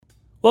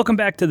Welcome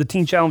back to the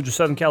Teen Challenge of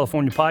Southern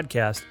California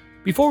podcast.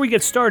 Before we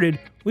get started,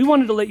 we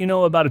wanted to let you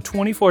know about a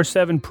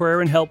 24/7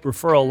 prayer and help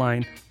referral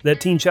line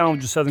that Teen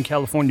Challenge of Southern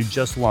California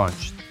just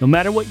launched. No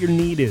matter what your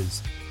need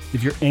is,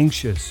 if you're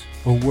anxious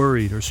or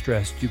worried or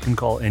stressed, you can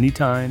call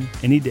anytime,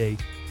 any day,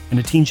 and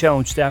a Teen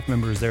Challenge staff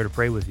member is there to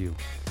pray with you.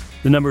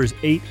 The number is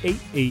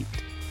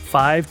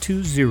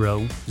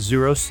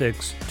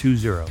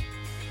 888-520-0620.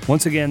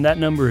 Once again, that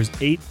number is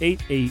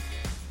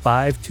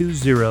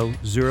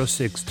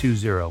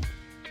 888-520-0620.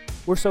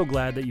 We're so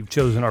glad that you've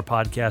chosen our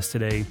podcast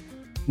today.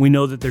 We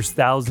know that there's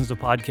thousands of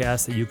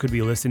podcasts that you could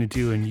be listening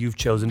to, and you've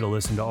chosen to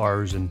listen to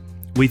ours, and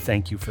we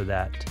thank you for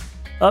that.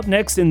 Up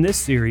next in this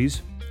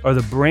series are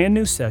the brand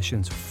new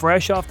sessions,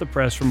 fresh off the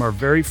press from our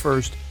very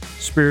first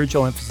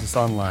Spiritual Emphasis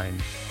Online.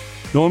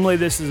 Normally,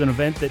 this is an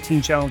event that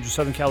Teen Challenge of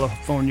Southern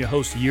California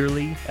hosts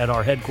yearly at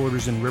our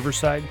headquarters in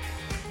Riverside,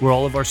 where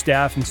all of our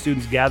staff and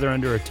students gather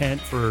under a tent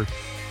for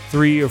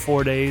 3 or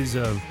 4 days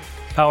of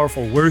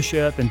powerful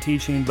worship and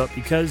teaching. But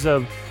because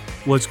of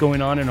what's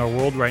going on in our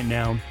world right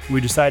now,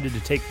 we decided to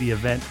take the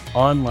event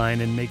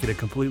online and make it a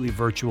completely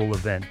virtual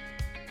event.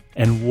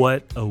 And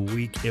what a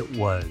week it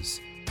was.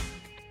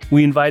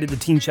 We invited the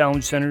Teen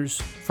Challenge Centers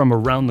from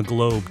around the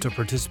globe to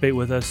participate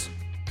with us,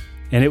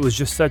 and it was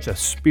just such a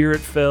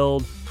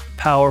spirit-filled,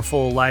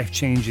 powerful,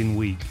 life-changing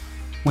week.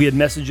 We had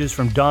messages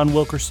from Don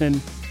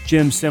Wilkerson,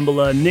 Jim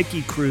Cymbala,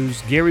 Nikki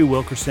Cruz, Gary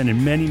Wilkerson,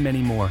 and many,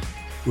 many more.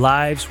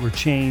 Lives were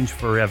changed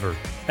forever.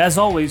 As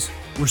always,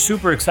 we're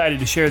super excited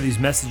to share these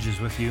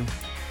messages with you.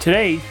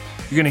 Today, you're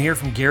going to hear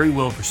from Gary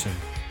Wilkerson.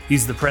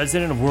 He's the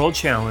president of World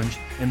Challenge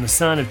and the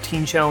son of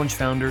Teen Challenge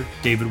founder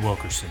David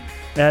Wilkerson.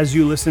 As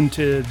you listen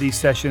to these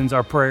sessions,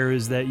 our prayer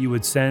is that you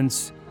would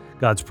sense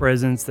God's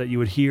presence, that you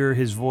would hear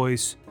His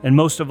voice, and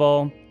most of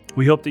all,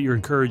 we hope that you're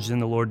encouraged in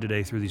the Lord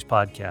today through these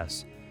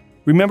podcasts.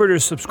 Remember to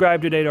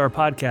subscribe today to our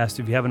podcast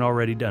if you haven't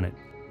already done it.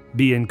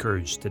 Be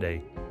encouraged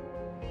today.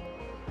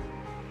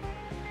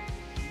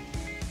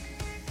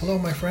 Hello,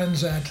 my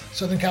friends at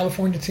Southern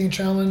California Teen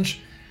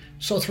Challenge.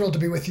 So thrilled to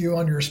be with you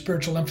on your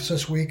Spiritual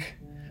Emphasis Week.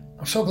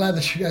 I'm so glad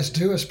that you guys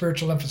do a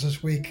Spiritual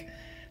Emphasis Week.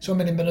 So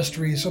many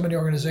ministries, so many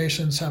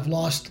organizations have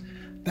lost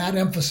that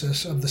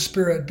emphasis of the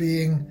Spirit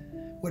being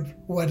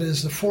what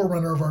is the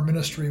forerunner of our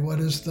ministry,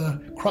 what is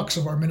the crux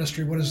of our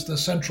ministry, what is the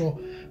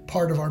central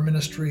part of our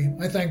ministry.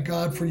 I thank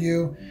God for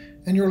you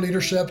and your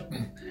leadership,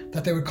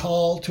 that they would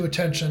call to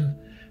attention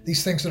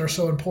these things that are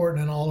so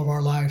important in all of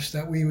our lives,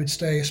 that we would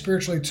stay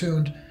spiritually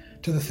tuned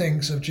to the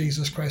things of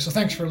Jesus Christ. So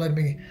thanks for letting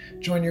me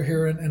join you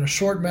here in a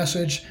short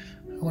message.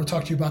 I want to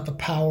talk to you about the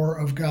power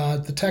of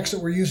God. The text that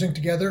we're using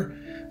together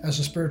as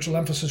a Spiritual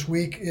Emphasis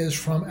Week is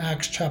from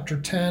Acts chapter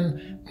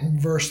 10,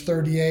 verse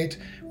 38.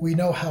 We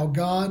know how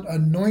God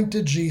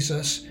anointed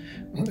Jesus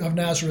of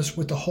Nazareth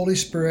with the Holy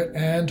Spirit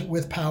and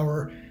with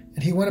power,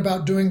 and He went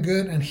about doing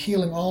good and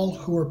healing all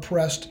who were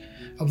oppressed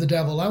of the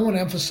devil. I want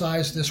to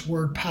emphasize this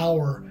word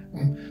power,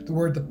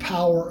 the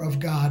power of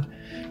God.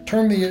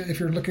 Turn me, if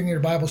you're looking at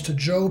your Bibles, to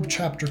Job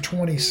chapter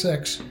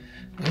 26.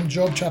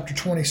 Job chapter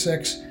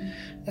 26.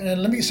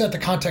 And let me set the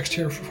context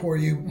here for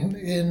you.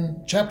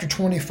 In chapter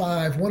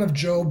 25, one of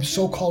Job's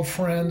so-called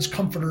friends,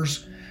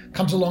 comforters,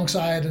 comes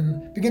alongside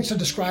and begins to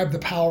describe the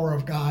power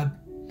of God,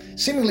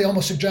 seemingly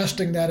almost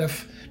suggesting that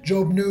if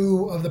Job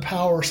knew of the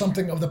power,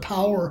 something of the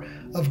power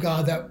of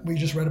God that we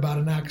just read about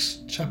in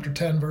Acts chapter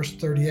 10, verse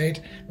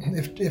 38.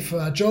 If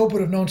Job would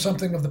have known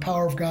something of the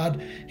power of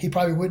God, he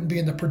probably wouldn't be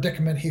in the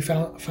predicament he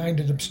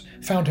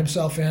found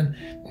himself in.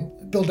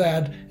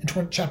 Bildad in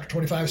chapter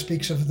 25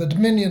 speaks of the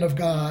dominion of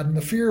God and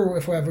the fear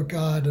of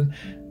God and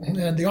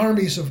the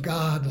armies of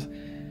God.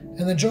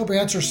 And then Job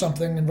answers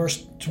something in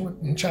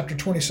chapter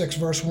 26,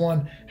 verse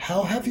 1.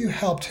 How have you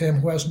helped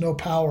him who has no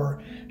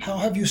power? How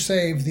have you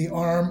saved the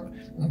arm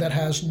that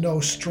has no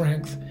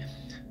strength?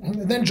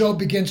 And then Job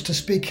begins to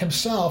speak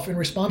himself in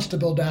response to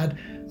Bildad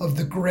of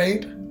the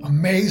great,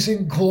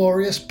 amazing,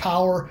 glorious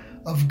power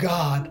of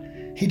God.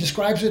 He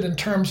describes it in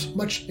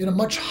a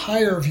much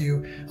higher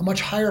view, a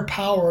much higher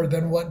power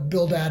than what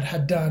Bildad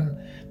had done.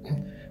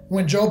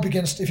 When Job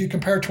begins, if you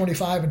compare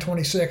 25 and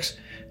 26,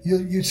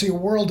 you'd see a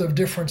world of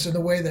difference in the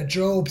way that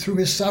Job, through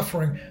his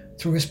suffering,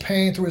 through his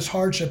pain, through his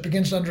hardship,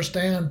 begins to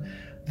understand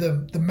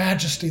the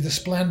majesty, the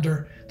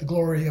splendor, the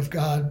glory of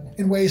God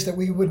in ways that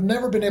we would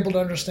never been able to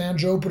understand.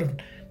 Job would have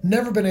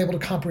never been able to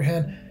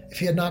comprehend if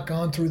he had not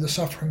gone through the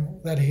suffering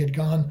that he had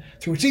gone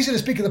through. It's easy to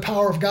speak of the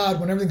power of God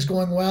when everything's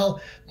going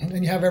well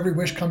and you have every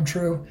wish come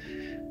true.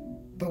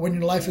 But when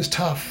your life is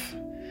tough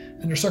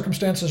and your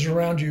circumstances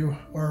around you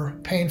are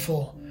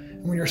painful,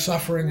 and when you're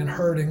suffering and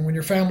hurting, when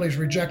your family's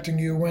rejecting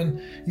you,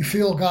 when you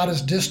feel God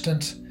is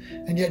distant,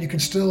 and yet you can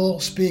still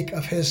speak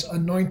of His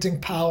anointing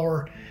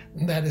power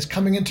that is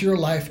coming into your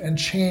life and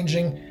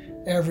changing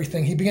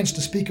everything. He begins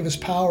to speak of His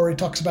power. He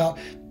talks about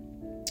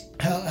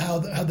how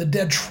how the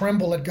dead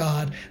tremble at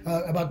God,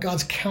 about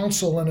God's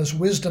counsel and his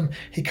wisdom.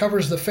 He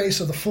covers the face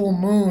of the full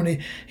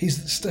moon. He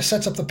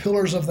sets up the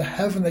pillars of the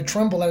heaven. They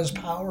tremble at his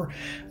power.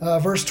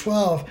 Verse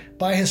 12,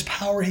 by his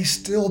power he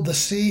stilled the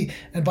sea,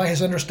 and by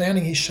his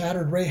understanding he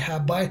shattered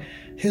Rahab. By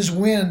his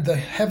wind the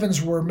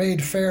heavens were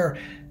made fair.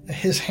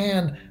 His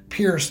hand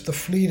pierced the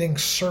fleeting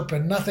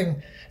serpent.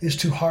 Nothing is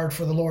too hard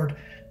for the Lord.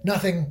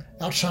 Nothing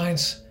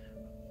outshines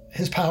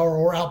his power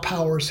or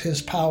outpowers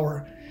his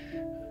power.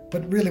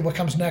 But really what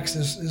comes next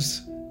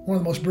is one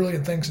of the most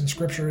brilliant things in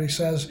Scripture. He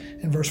says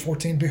in verse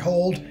 14,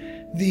 behold,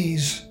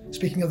 these,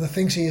 speaking of the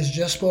things he has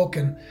just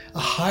spoken, a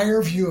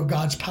higher view of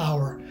God's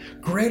power,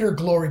 greater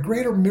glory,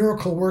 greater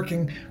miracle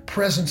working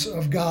presence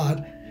of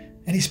God.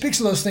 And he speaks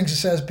of those things and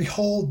says,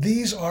 behold,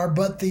 these are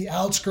but the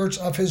outskirts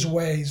of his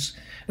ways.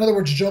 In other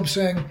words, Job's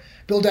saying,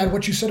 Bildad,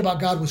 what you said about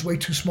God was way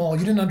too small.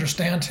 You didn't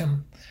understand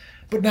him.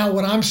 But now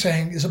what I'm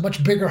saying is a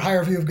much bigger,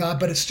 higher view of God,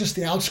 but it's just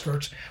the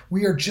outskirts.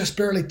 We are just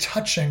barely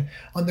touching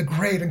on the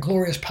great and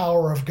glorious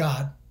power of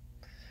God.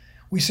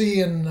 We see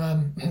in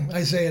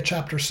Isaiah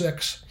chapter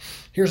 6,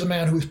 here's a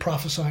man who is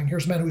prophesying.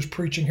 Here's a man who is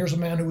preaching. Here's a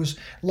man who is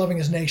loving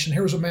his nation.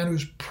 Here's a man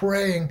who's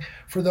praying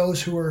for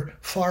those who are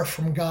far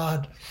from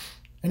God.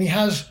 And he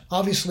has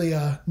obviously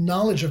a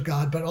knowledge of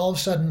God, but all of a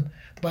sudden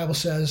the Bible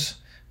says,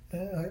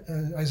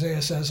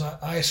 Isaiah says,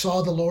 I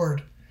saw the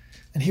Lord,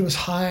 and he was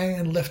high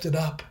and lifted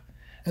up,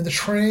 and the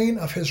train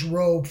of his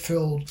robe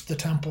filled the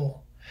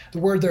temple. The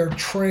word there,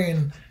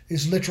 train,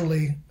 is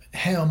literally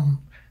hem,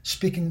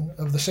 speaking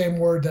of the same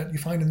word that you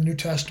find in the New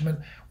Testament,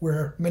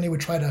 where many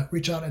would try to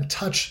reach out and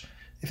touch.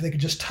 If they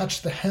could just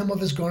touch the hem of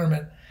his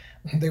garment,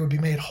 they would be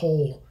made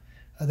whole.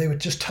 They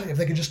would just if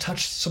they could just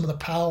touch some of the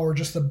power,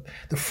 just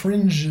the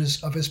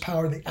fringes of his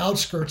power. The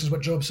outskirts is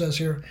what Job says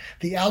here.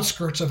 The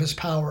outskirts of his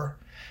power.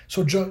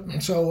 So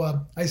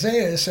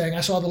Isaiah is saying,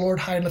 I saw the Lord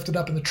high and lifted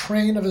up, and the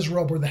train of his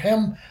robe, or the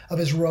hem of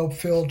his robe,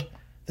 filled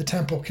the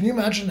temple. Can you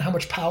imagine how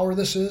much power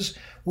this is?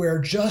 Where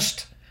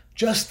just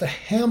the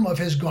hem of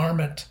his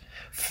garment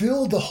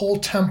filled the whole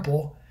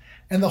temple,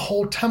 and the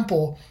whole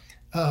temple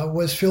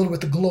was filled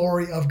with the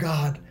glory of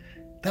God.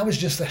 That was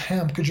just the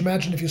hem. Could you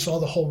imagine if you saw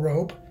the whole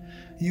robe?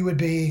 You would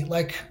be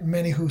like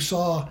many who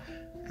saw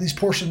these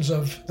portions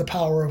of the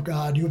power of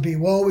God. You would be,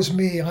 woe is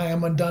me, I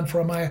am undone, for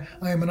I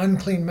am an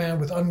unclean man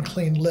with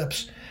unclean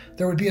lips.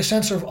 There would be a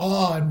sense of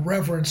awe and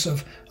reverence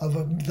of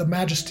the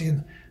majesty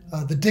and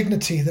the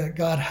dignity that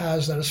God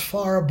has that is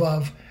far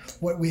above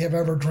what we have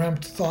ever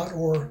dreamt, thought,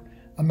 or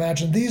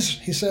imagined. He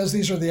says,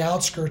 these are the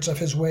outskirts of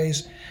his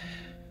ways.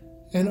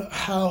 And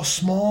how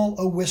small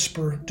a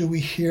whisper do we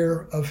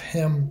hear of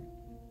him.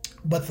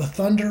 But the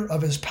thunder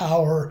of his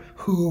power,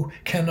 who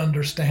can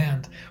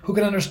understand? Who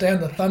can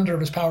understand the thunder of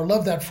his power?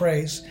 Love that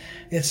phrase.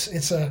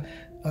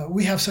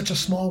 We have such a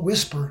small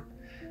whisper,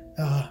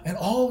 and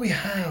all we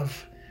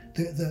have,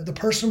 the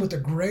person with the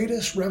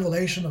greatest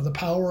revelation of the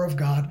power of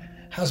God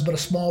has but a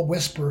small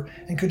whisper.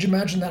 And could you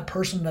imagine that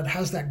person that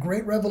has that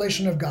great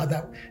revelation of God,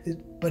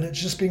 but it's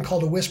just being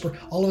called a whisper,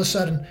 all of a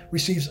sudden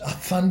receives a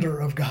thunder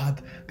of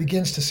God,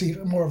 begins to see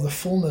more of the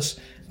fullness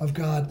of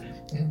God,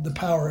 the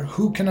power.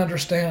 Who can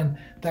understand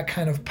that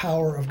kind of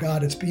power of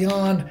God? It's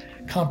beyond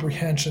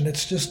comprehension.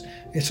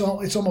 It's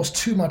almost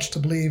too much to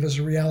believe as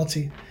a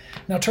reality.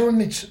 Now turn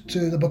me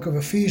to the book of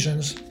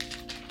Ephesians.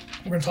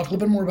 We're going to talk a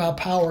little bit more about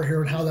power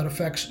here and how that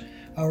affects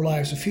our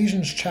lives.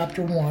 Ephesians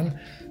chapter 1,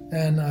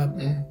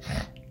 and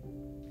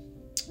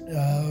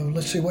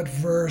let's see, what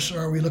verse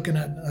are we looking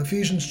at?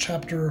 Ephesians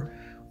chapter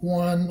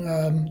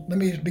 1. Let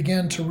me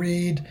begin to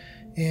read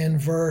in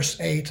verse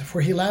 8.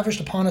 For he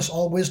lavished upon us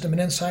all wisdom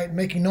and insight,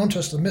 making known to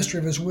us the mystery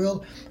of his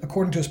will,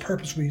 according to his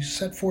purpose we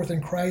set forth in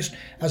Christ,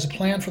 as a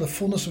plan for the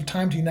fullness of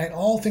time to unite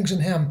all things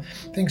in him,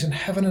 things in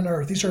heaven and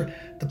earth. These are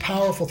the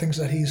powerful things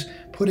that he's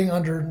putting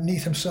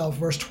underneath himself.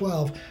 Verse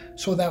 12,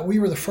 so that we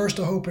were the first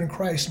to hope in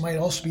Christ might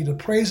also be the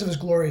praise of his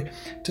glory.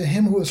 To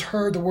him who has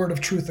heard the word of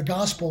truth, the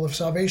gospel of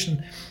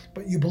salvation,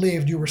 but you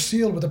believed, you were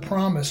sealed with a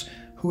promise,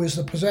 who is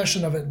the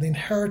possession of it, the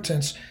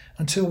inheritance,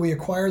 until we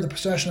acquire the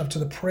possession of to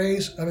the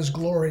praise of his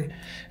glory.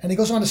 And he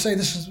goes on to say,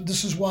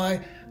 this is why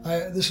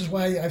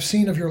I've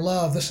seen of your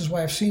love. This is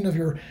why I've seen of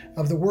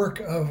the work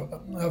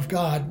of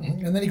God.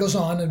 And then he goes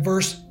on in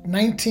verse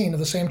 19 of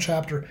the same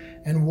chapter.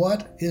 And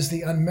what is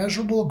the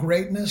unmeasurable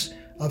greatness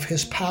of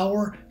his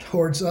power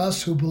towards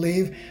us who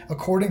believe,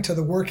 according to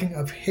the working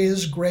of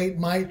his great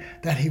might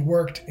that he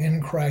worked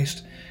in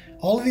Christ.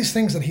 All of these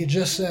things that he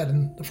just said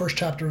in the first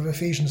chapter of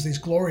Ephesians, these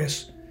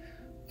glorious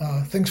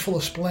things full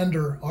of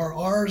splendor, are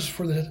ours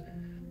for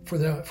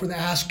the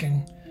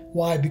asking.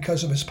 Why?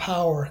 Because of his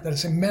power, that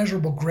it's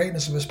immeasurable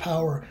greatness of his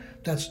power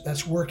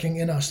that's working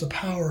in us, the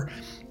power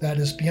that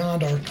is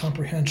beyond our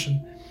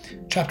comprehension.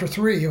 Chapter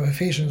 3 of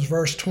Ephesians,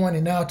 verse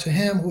 20, now to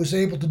him who is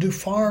able to do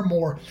far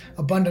more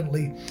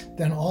abundantly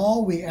than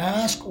all we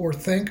ask or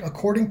think,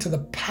 according to the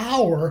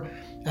power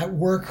at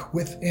work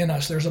within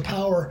us. There's a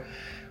power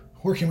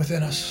working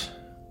within us,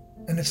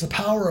 and it's the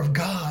power of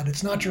God.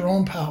 It's not your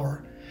own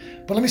power.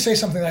 But let me say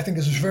something that I think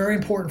is very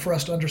important for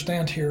us to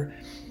understand here.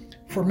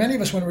 For many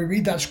of us, when we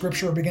read that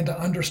scripture or begin to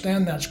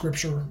understand that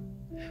scripture,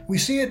 we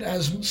see it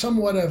as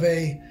somewhat of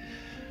a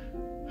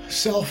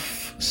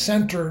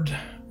self-centered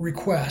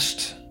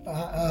request.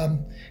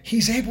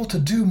 He's able to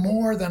do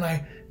more than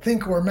I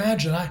think or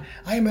imagine.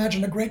 I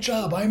imagine a great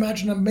job. I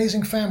imagine an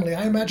amazing family.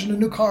 I imagine a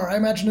new car. I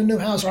imagine a new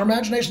house. Our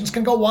imaginations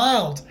can go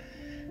wild.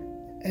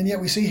 And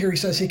yet we see here he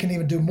says he can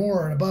even do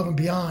more and above and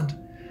beyond.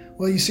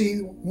 Well, you see,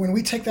 when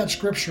we take that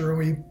scripture and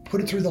we put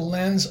it through the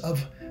lens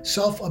of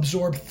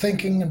self-absorbed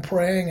thinking and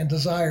praying and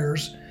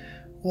desires,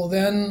 well,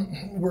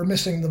 then we're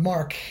missing the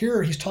mark.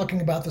 Here he's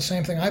talking about the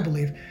same thing, I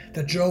believe,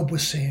 that Job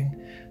was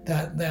seeing,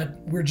 that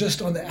we're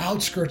just on the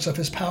outskirts of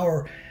his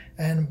power.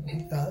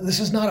 And this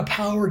is not a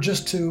power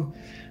just to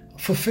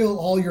fulfill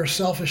all your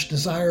selfish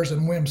desires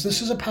and whims.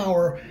 This is a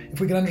power, if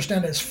we can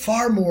understand it, it's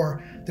far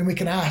more than we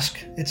can ask.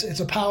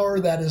 It's a power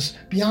that is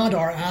beyond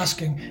our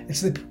asking.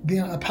 It's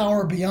a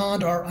power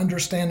beyond our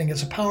understanding.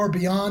 It's a power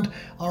beyond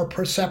our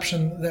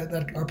perception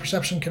that our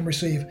perception can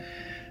receive.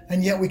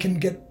 And yet we can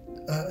get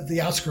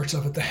the outskirts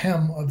of it, the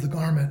hem of the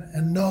garment,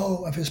 and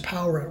know of his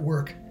power at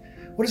work.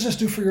 What does this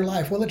do for your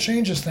life? Well, it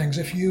changes things.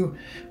 If you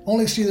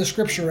only see the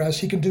scripture as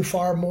he can do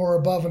far more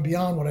above and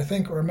beyond what I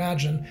think or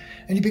imagine,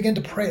 and you begin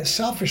to pray it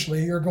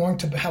selfishly, you're going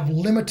to have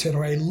limited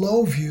or a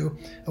low view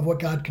of what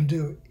God can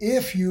do.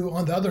 If you,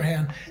 on the other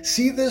hand,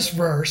 see this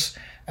verse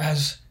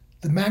as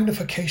the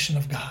magnification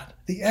of God,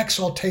 the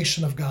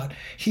exaltation of God,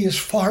 he is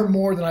far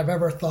more than I've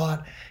ever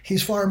thought.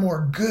 He's far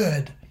more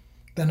good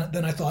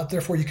than I thought.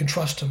 Therefore, you can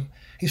trust him.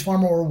 He's far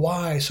more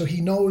wise, so he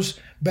knows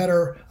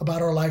better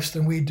about our lives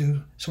than we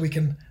do. So we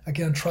can,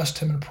 again, trust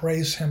him and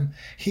praise him.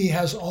 He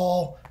has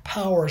all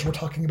power, as we're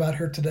talking about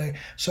here today.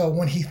 So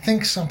when he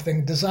thinks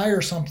something,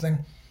 desires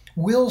something,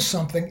 wills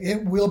something,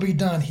 it will be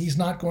done. He's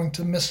not going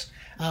to miss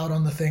out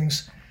on the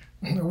things.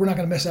 We're not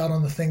going to miss out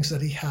on the things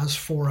that he has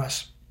for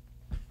us.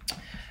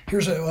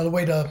 Here's a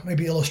way to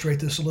maybe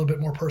illustrate this a little bit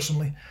more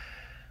personally.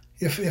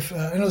 If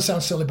I know this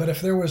sounds silly, but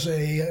if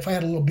I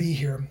had a little bee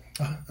here,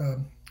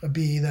 a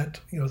bee that,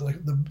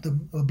 like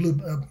the blue,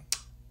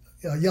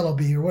 yellow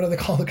bee, or what do they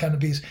call the kind of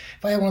bees?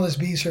 If I had one of those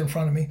bees here in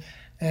front of me,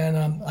 and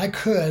I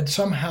could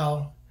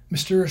somehow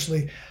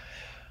mysteriously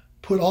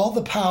put all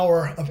the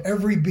power of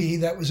every bee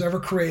that was ever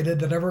created,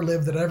 that ever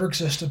lived, that ever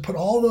existed, put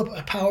all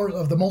the power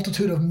of the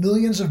multitude of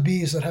millions of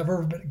bees that have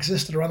ever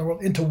existed around the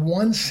world into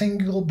one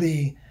single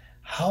bee,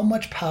 how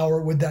much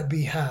power would that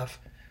bee have?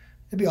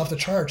 It'd be off the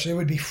charts. It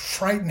would be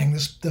frightening.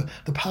 The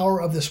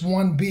power of this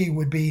one bee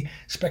would be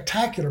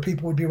spectacular.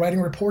 People would be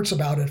writing reports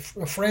about it,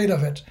 afraid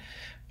of it.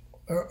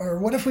 Or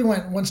what if we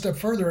went one step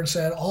further and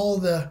said all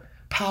the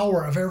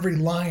power of every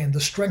lion, the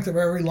strength of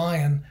every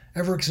lion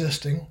ever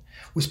existing,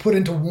 was put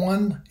into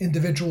one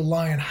individual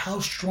lion?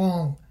 How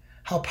strong,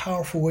 how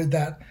powerful would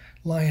that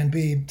lion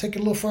be? Take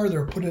it a little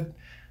further.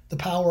 The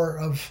power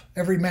of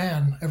every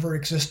man ever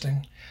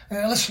existing.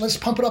 And let's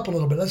pump it up a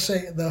little bit. Let's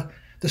say the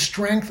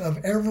strength of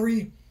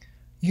every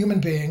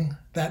human being,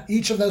 that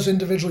each of those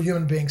individual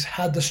human beings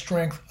had the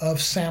strength of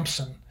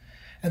Samson.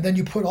 And then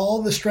you put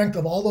all the strength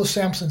of all those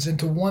Samsons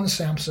into one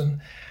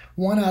Samson,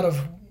 one out of,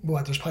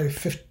 there's probably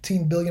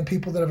 15 billion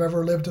people that have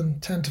ever lived,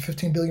 and 10 to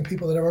 15 billion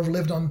people that have ever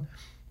lived on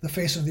the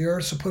face of the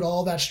earth. So put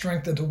all that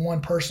strength into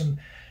one person.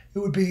 It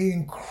would be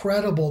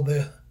incredible,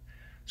 the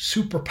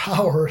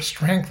superpower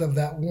strength of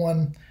that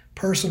one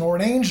person. Or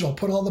an angel,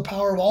 put all the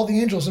power of all the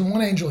angels in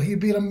one angel.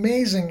 He'd be an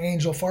amazing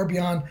angel, far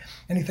beyond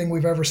anything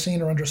we've ever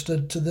seen or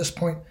understood to this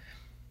point.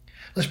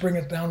 Let's bring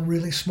it down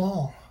really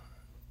small,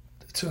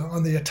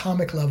 on the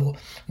atomic level.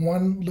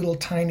 One little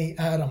tiny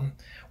atom,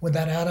 when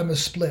that atom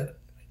is split,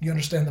 you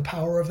understand the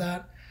power of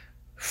that?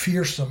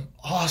 Fearsome,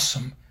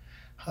 awesome,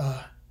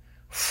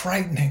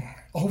 frightening,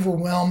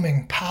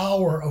 overwhelming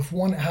power of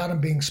one atom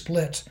being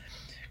split.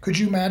 Could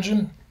you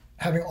imagine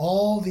having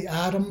all the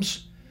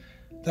atoms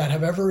that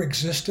have ever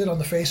existed on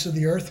the face of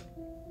the earth?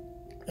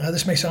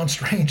 This may sound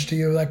strange to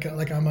you, like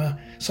I'm a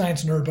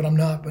science nerd, but I'm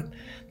not. But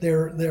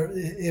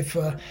if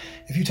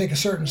you take a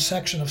certain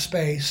section of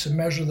space and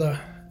measure the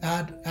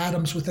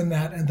atoms within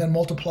that, and then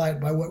multiply it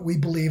by what we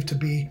believe to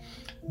be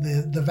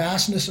the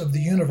vastness of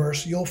the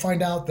universe, you'll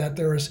find out that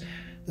there is,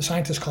 the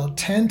scientists call it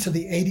 10 to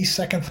the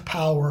 82nd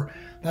power.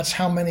 That's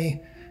how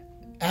many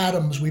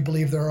atoms we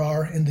believe there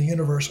are in the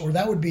universe. Or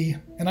that would be,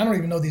 and I don't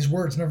even know these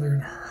words, never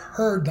even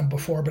heard them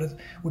before, but it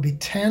would be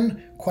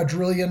 10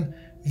 quadrillion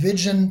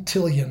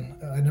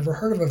vigintillion. I never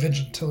heard of a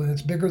vigintillion.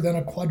 It's bigger than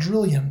a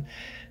quadrillion.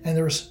 And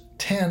there's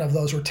 10 of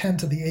those, or 10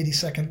 to the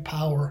 82nd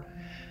power.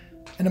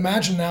 And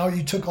imagine now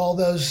you took all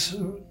those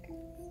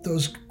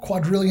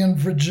quadrillion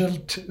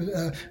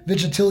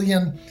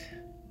vigintillion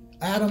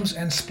atoms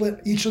and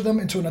split each of them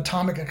into an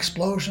atomic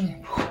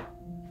explosion.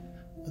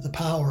 The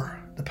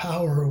power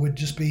would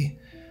just be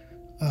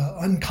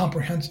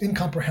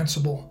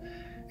incomprehensible.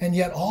 And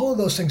yet all of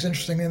those things,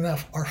 interestingly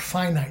enough, are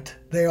finite.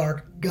 They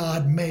are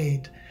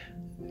God-made.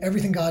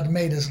 Everything God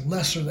made is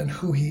lesser than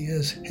who he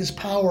is. His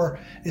power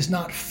is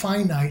not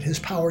finite. His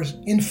power is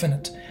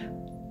infinite.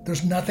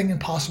 There's nothing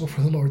impossible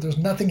for the Lord. There's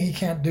nothing he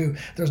can't do.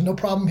 There's no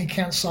problem he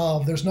can't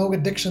solve. There's no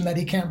addiction that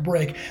he can't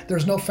break.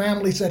 There's no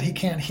families that he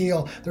can't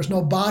heal. There's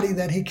no body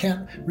that he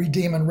can't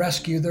redeem and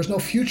rescue. There's no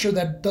future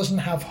that doesn't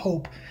have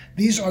hope.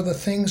 These are the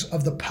things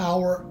of the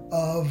power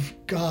of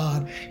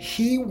God.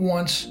 He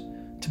wants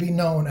to be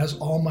known as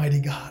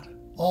Almighty God,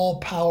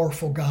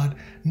 all-powerful God,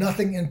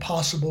 nothing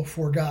impossible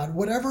for God.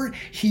 Whatever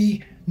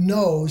he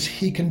knows,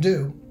 he can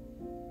do.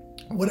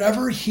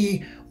 Whatever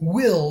he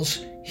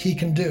wills, he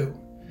can do.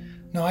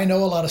 Now, I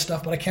know a lot of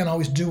stuff, but I can't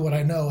always do what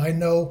I know. I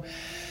know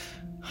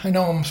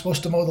I'm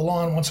supposed to mow the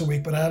lawn once a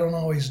week, but I don't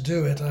always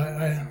do it.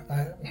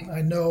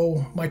 I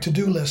know my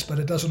to-do list, but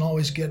it doesn't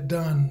always get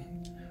done.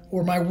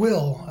 Or my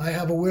will. I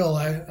have a will.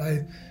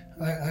 I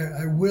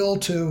will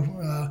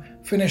to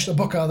finish the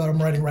book that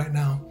I'm writing right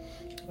now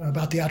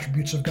about the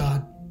attributes of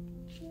God.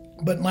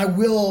 But my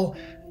will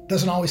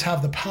doesn't always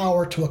have the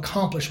power to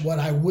accomplish what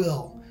I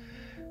will.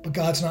 But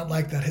God's not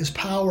like that. His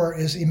power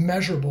is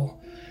immeasurable.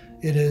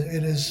 It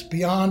is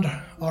beyond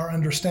our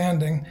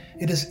understanding.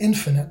 It is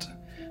infinite.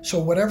 So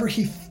whatever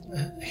he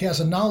has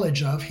a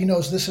knowledge of, he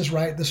knows this is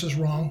right, this is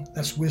wrong.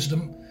 That's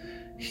wisdom.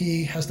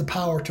 He has the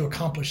power to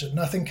accomplish it.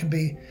 Nothing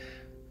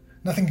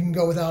can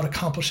go without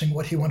accomplishing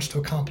what he wants to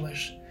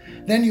accomplish.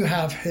 Then you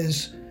have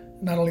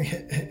not only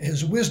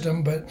his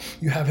wisdom, but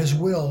you have his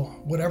will.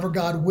 Whatever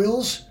God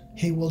wills,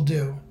 he will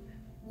do.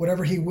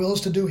 Whatever he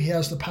wills to do, he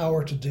has the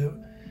power to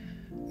do.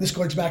 This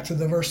goes back to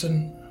the verse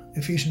in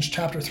Ephesians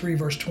chapter 3,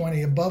 verse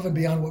 20, above and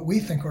beyond what we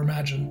think or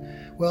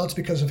imagine. Well, it's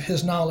because of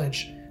his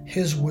knowledge,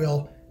 his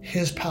will,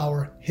 his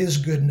power, his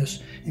goodness.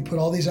 You put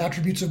all these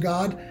attributes of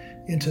God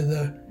into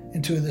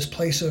this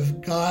place of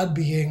God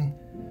being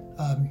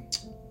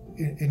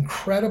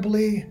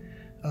incredibly,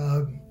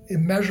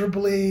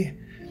 immeasurably,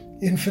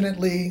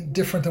 infinitely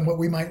different than what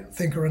we might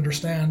think or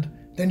understand.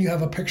 Then you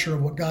have a picture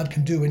of what God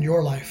can do in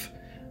your life.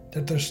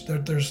 That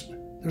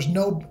there's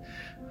no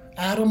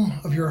atom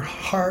of your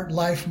heart,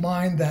 life,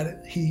 mind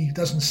that he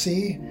doesn't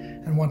see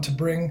and want to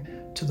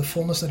bring to the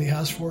fullness that he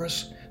has for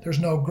us. There's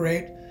no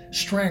great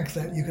strength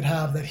that you could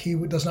have that he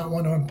does not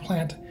want to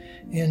implant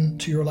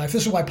into your life.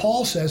 This is why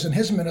Paul says in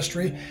his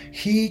ministry,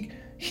 he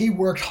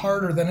worked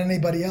harder than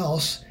anybody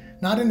else,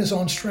 not in his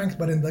own strength,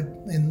 but in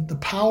the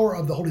power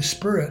of the Holy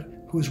Spirit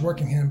who is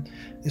working him.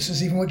 This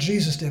is even what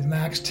Jesus did in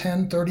Acts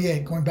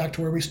 10:38, going back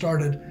to where we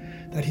started,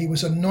 that he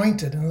was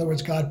anointed. In other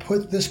words, God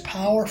put this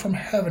power from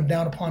heaven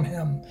down upon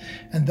him.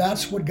 And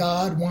that's what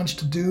God wants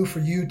to do for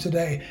you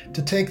today,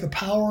 to take the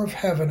power of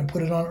heaven and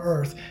put it on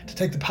earth, to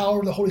take the power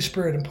of the Holy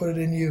Spirit and put it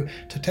in you,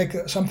 to take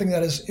something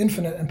that is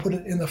infinite and put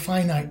it in the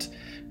finite,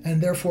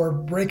 and therefore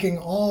breaking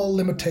all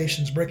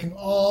limitations, breaking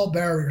all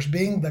barriers,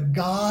 being the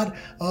God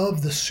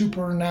of the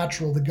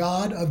supernatural, the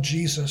God of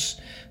Jesus,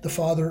 the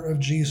Father of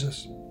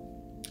Jesus.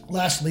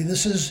 Lastly,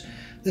 this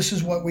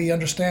is what we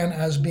understand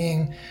as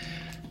being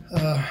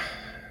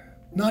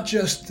not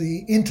just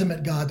the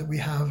intimate God that we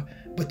have,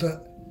 but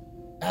the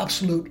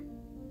absolute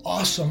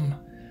awesome,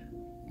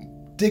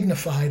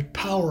 dignified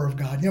power of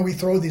God. We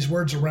throw these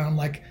words around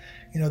like,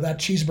 that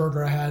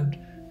cheeseburger I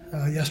had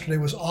yesterday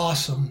was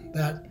awesome.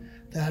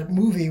 That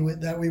movie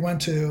that we went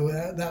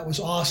to, that was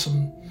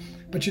awesome.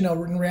 But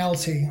in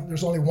reality,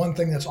 there's only one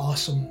thing that's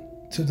awesome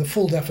to the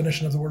full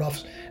definition of the word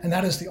office, and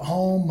that is the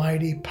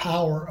almighty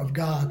power of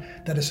God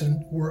that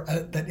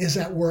is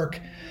at work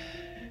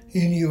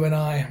in you and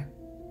I.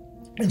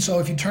 And so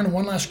if you turn to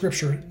one last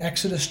scripture,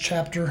 Exodus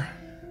chapter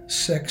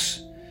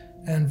 6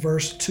 and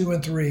verse 2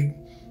 and 3.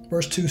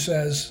 Verse 2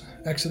 says,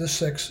 Exodus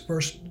 6,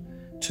 verse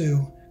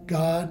 2,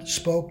 God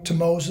spoke to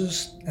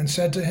Moses and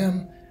said to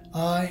him,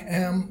 I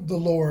am the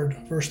Lord.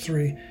 Verse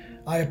 3,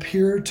 I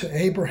appeared to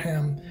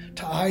Abraham,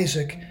 to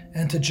Isaac,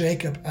 and to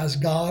Jacob as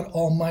God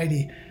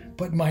Almighty,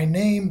 but my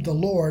name, the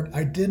Lord,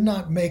 I did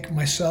not make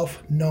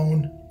myself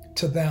known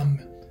to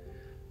them.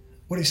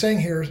 What he's saying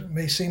here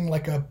may seem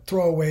like a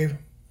throwaway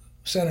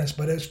sentence,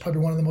 but it's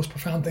probably one of the most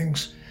profound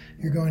things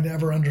you're going to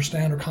ever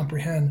understand or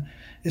comprehend,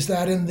 is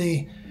that in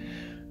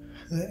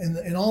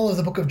all of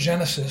the book of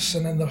Genesis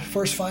and in the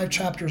first 5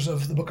 chapters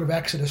of the book of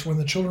Exodus, when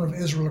the children of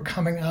Israel are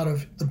coming out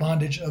of the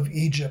bondage of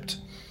Egypt,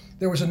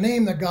 there was a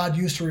name that God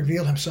used to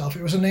reveal himself.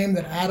 It was a name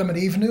that Adam and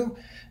Eve knew.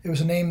 It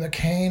was a name that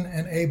Cain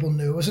and Abel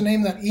knew. It was a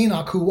name that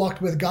Enoch, who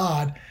walked with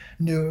God,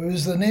 knew. It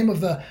was the name of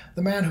the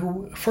man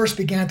who first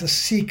began to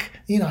seek,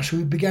 Enosh,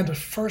 who began to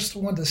first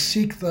want to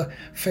seek the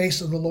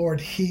face of the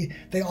Lord.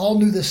 They all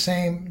knew the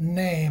same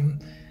name,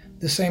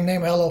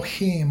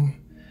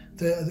 Elohim,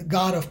 the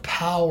God of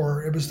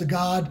power. It was the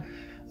God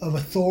of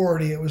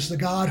authority. It was the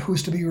God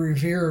who's to be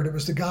revered. It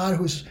was the God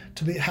who's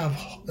to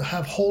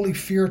have holy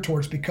fear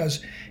towards,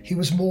 because he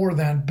was more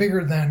than,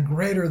 bigger than,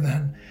 greater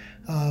than,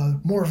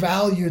 more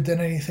valued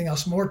than anything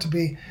else, more to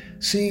be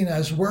seen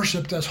as,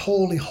 worshipped as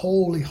holy,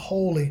 holy,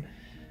 holy.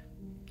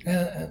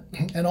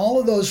 And all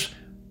of those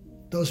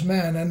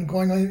men, and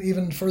going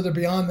even further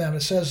beyond them,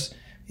 it says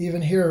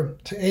even here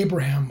to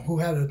Abraham, who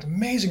had an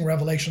amazing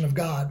revelation of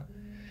God,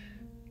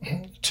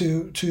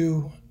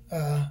 to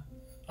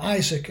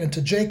Isaac and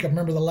to Jacob.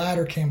 Remember, the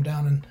ladder came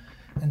down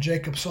and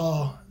Jacob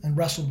saw and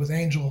wrestled with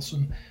angels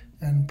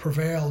and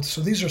prevailed.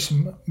 So these are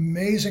some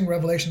amazing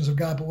revelations of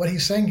God. But what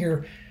he's saying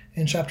here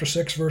in chapter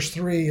 6, verse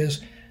 3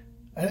 is,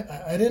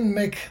 I didn't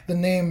make the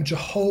name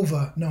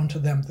Jehovah known to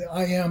them, the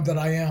I am that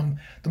I am,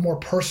 the more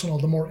personal,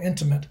 the more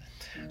intimate.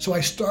 So I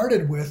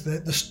started with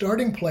the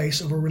starting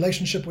place of a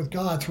relationship with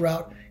God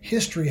throughout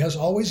history has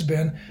always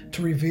been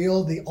to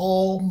reveal the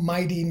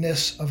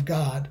almightiness of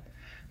God.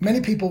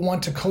 Many people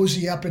want to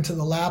cozy up into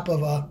the lap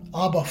of a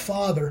Abba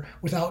Father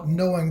without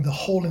knowing the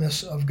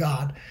holiness of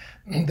God.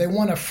 They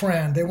want a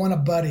friend, they want a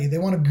buddy, they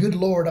want a good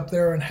Lord up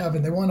there in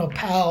heaven, they want a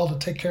pal to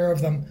take care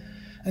of them.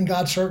 And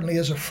God certainly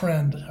is a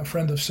friend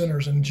of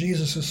sinners, and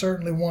Jesus is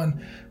certainly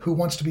one who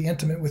wants to be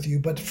intimate with you.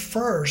 But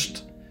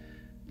first,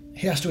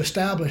 he has to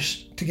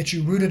establish to get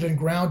you rooted and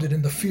grounded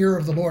in the fear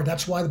of the Lord.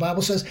 That's why the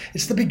Bible says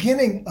it's the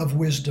beginning of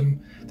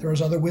wisdom. There is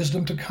other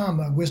wisdom to come,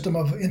 a wisdom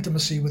of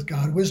intimacy with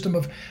God, wisdom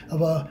of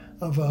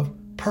a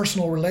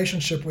personal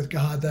relationship with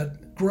God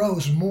that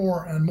grows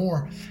more and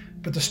more.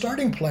 But the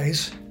starting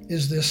place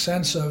is this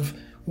sense of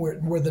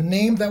where the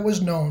name that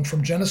was known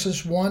from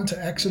Genesis 1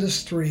 to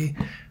Exodus 3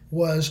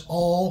 was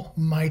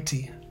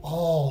Almighty,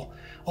 all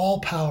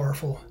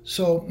powerful.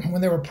 So when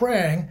they were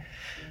praying,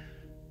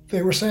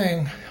 they were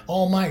saying,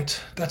 All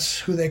might. That's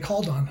who they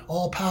called on.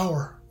 All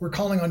power. We're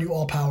calling on you,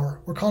 all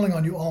power. We're calling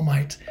on you, all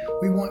might.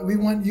 We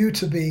want you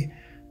to be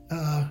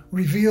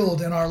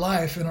revealed in our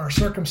life, in our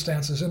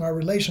circumstances, in our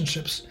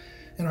relationships,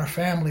 in our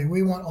family.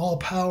 We want all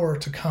power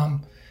to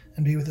come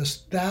and be with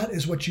us. That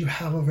is what you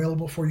have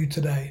available for you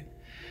today.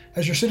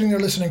 As you're sitting there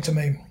listening to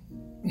me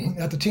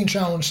at the Teen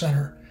Challenge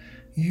Center,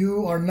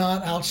 you are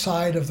not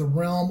outside of the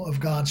realm of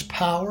God's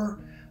power,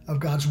 of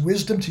God's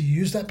wisdom to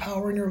use that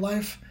power in your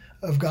life,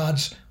 of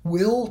God's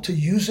will to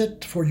use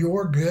it for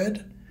your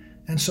good.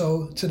 And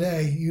so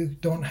today, you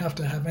don't have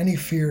to have any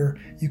fear.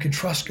 You can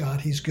trust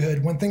God. He's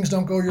good. When things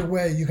don't go your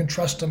way, you can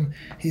trust him.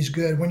 He's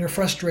good. When you're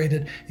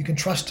frustrated, you can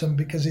trust him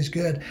because he's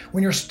good.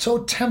 When you're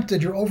so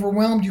tempted, you're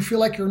overwhelmed, you feel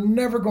like you're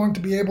never going to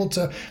be able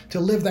to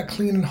live that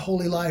clean and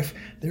holy life,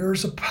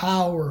 there's a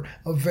power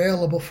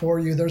available for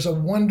you. There's a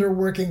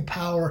wonder-working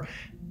power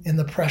in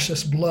the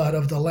precious blood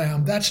of the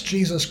Lamb. That's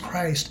Jesus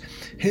Christ.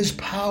 His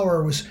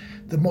power was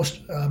the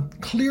most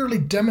clearly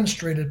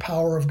demonstrated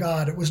power of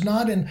God. It was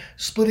not in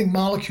splitting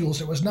molecules.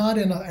 It was not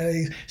in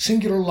a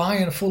singular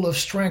lion full of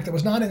strength. It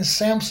was not in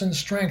Samson's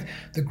strength.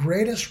 The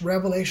greatest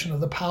revelation of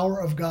the power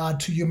of God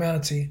to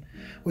humanity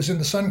was in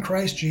the Son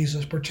Christ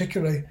Jesus,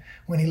 particularly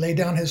when he laid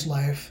down his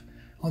life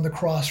on the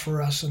cross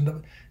for us.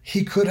 And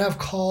he could have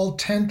called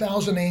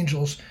 10,000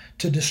 angels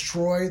to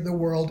destroy the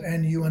world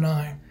and you and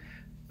I.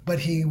 But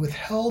he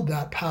withheld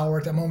that power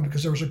at that moment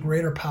because there was a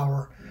greater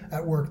power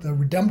at work, the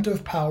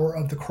redemptive power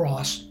of the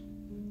cross.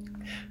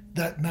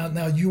 That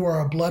now you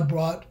are a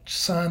blood-bought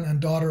son and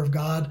daughter of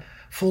God,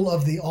 full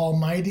of the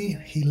Almighty.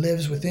 He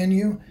lives within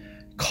you.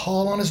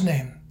 Call on his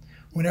name.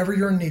 Whenever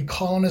you're in need,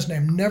 call on his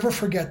name. Never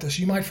forget this.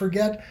 You might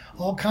forget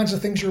all kinds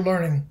of things you're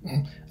learning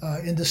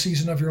in this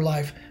season of your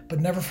life, but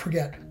never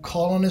forget,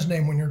 call on his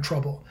name when you're in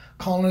trouble.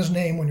 Call on his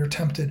name when you're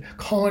tempted.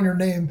 Call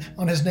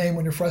on his name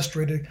when you're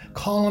frustrated.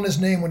 Call on his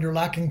name when you're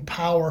lacking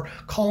power.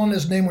 Call on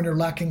his name when you're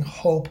lacking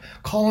hope.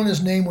 Call on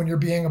his name when you're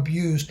being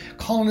abused.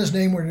 Call on his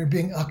name when you're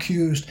being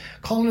accused.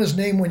 Call on his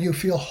name when you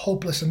feel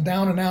hopeless and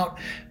down and out.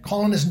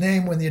 Call on his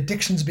name when the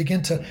addictions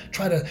begin to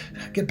try to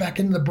get back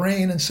into the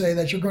brain and say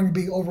that you're going to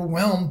be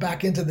overwhelmed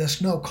back into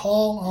this. No,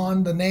 call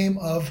on the name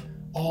of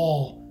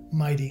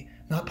Almighty,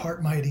 not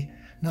part mighty,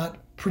 not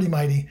pretty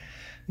mighty,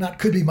 not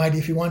could be mighty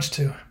if he wants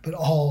to, but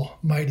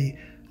Almighty,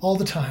 all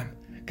the time.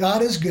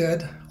 God is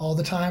good all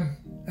the time,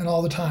 and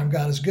all the time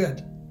God is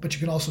good. But you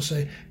can also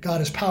say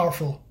God is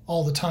powerful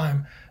all the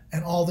time,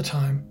 and all the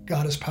time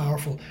God is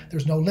powerful.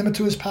 There's no limit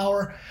to his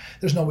power.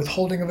 There's no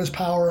withholding of his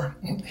power.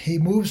 He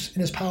moves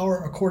in his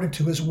power according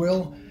to his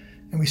will.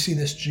 And we see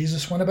this.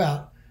 Jesus went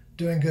about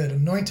doing good,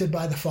 anointed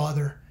by the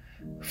Father,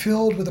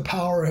 filled with the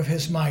power of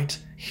his might,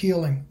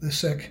 healing the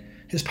sick.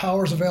 His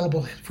power is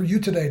available for you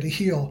today to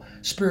heal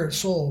spirit,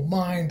 soul,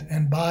 mind,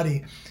 and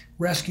body,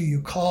 rescue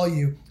you, call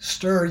you,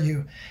 stir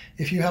you.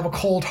 If you have a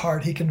cold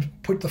heart, he can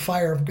put the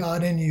fire of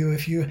God in you.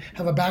 If you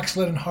have a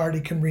backslidden heart,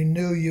 he can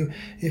renew you.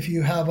 If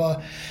you have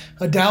a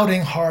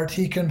doubting heart,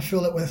 he can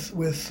fill it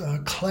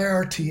with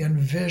clarity and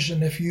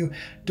vision. If you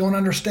don't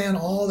understand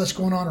all that's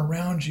going on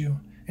around you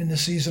in the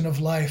season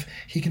of life,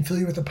 he can fill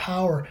you with the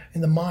power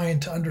in the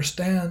mind to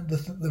understand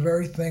the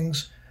very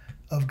things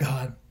of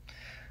God.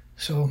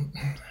 So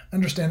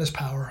understand his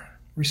power.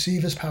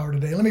 Receive his power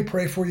today. Let me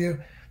pray for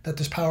you that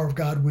this power of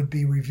God would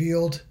be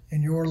revealed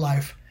in your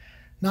life.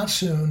 Not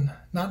soon,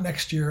 not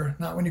next year,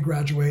 not when you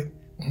graduate,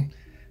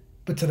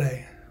 but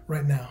today,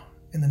 right now,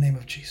 in the name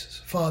of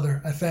Jesus.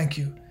 Father, I thank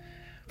you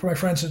for my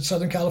friends at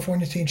Southern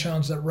California Teen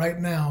Challenge that right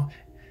now,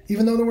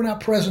 even though we're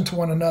not present to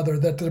one another,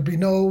 that there be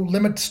no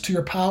limits to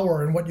your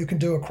power and what you can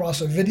do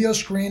across a video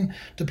screen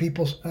to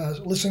people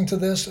listening to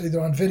this, either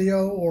on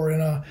video or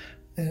in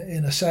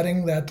a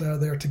setting that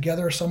they're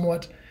together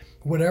somewhat.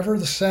 Whatever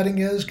the setting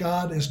is,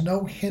 God, is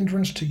no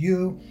hindrance to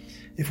you.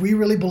 If we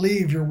really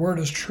believe your word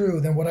is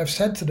true, then what I've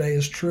said today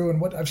is true. And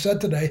what I've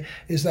said today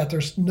is that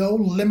there's no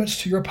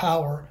limits to your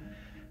power.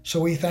 So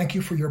we thank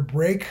you for your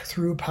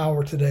breakthrough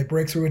power today,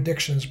 breakthrough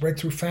addictions,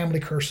 breakthrough family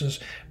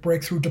curses,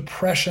 breakthrough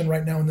depression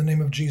right now in the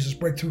name of Jesus,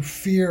 breakthrough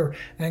fear,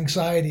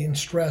 anxiety, and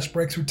stress,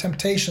 breakthrough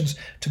temptations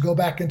to go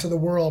back into the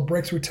world,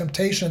 breakthrough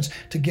temptations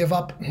to give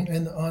up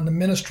on the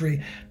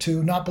ministry,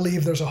 to not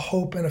believe there's a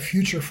hope and a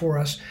future for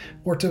us,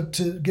 or to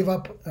give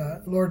up.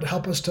 Lord,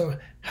 help us to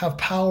have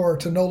power,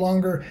 to no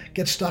longer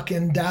get stuck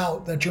in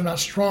doubt that you're not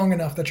strong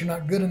enough, that you're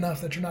not good enough,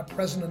 that you're not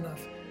present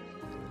enough.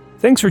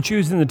 Thanks for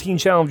choosing the Teen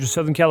Challenge of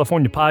Southern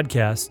California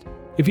podcast.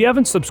 If you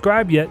haven't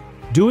subscribed yet,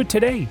 do it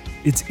today.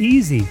 It's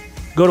easy.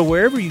 Go to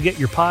wherever you get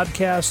your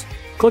podcasts,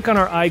 click on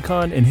our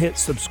icon, and hit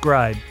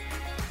subscribe.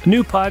 A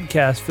new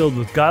podcast filled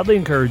with godly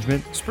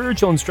encouragement,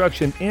 spiritual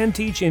instruction, and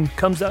teaching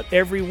comes out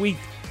every week.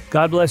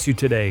 God bless you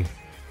today.